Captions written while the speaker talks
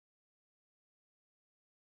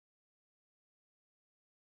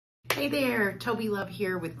Hey there, Tobie Love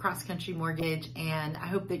here with Cross Country Mortgage, and I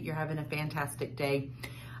hope that you're having a fantastic day.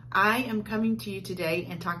 I am coming to you today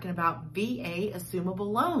and talking about VA assumable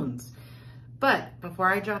loans. But before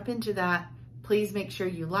I drop into that, please make sure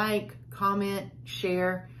you like, comment,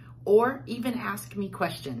 share, or even ask me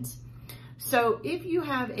questions. So if you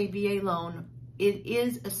have a VA loan, it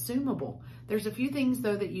is assumable. There's a few things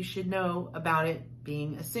though that you should know about it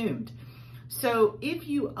being assumed. So if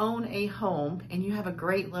you own a home and you have a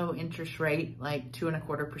great low interest rate, like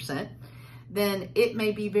 2.25%, then it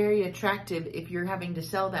may be very attractive if you're having to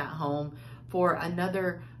sell that home for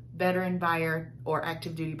another veteran buyer or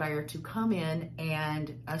active duty buyer to come in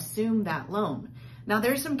and assume that loan. Now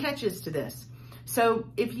there's some catches to this. So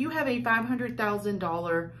if you have a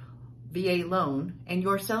 $500,000 VA loan and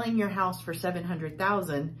you're selling your house for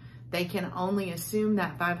 $700,000, they can only assume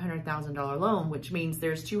that $500,000 loan, which means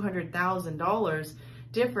there's $200,000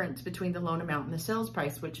 difference between the loan amount and the sales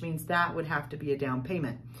price, which means that would have to be a down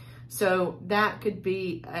payment. So that could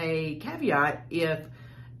be a caveat if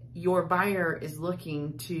your buyer is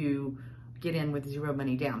looking to get in with zero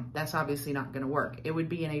money down. That's obviously not going to work. It would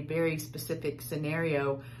be in a very specific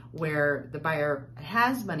scenario where the buyer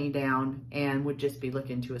has money down and would just be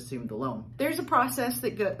looking to assume the loan. There's a process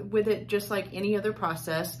that goes with it, just like any other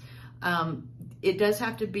process. It does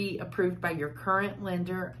have to be approved by your current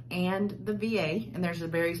lender and the VA, and there's a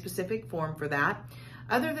very specific form for that.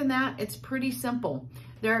 Other than that, it's pretty simple.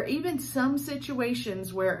 There are even some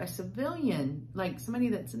situations where a civilian, like somebody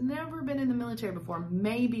that's never been in the military before,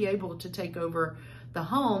 may be able to take over the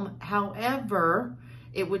home. However,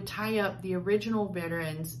 it would tie up the original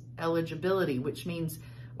veteran's eligibility, which means,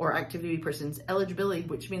 or active duty person's eligibility,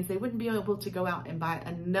 which means they wouldn't be able to go out and buy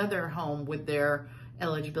another home with their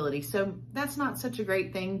eligibility. So that's not such a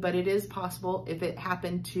great thing, but it is possible if it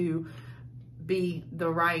happened to be the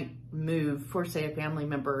right move for, say, a family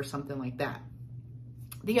member or something like that.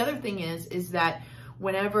 The other thing is that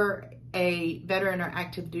whenever a veteran or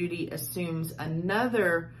active duty assumes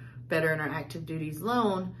another veteran or active duty's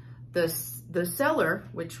loan, the seller,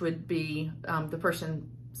 which would be the person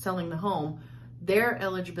selling the home, their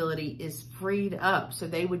eligibility is freed up. So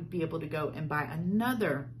they would be able to go and buy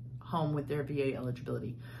another home with their VA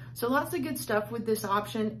eligibility. So lots of good stuff with this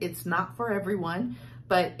option. It's not for everyone,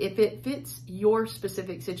 but if it fits your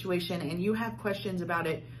specific situation and you have questions about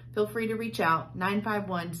it, feel free to reach out,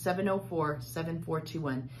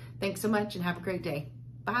 951-704-7421. Thanks so much and have a great day.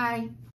 Bye.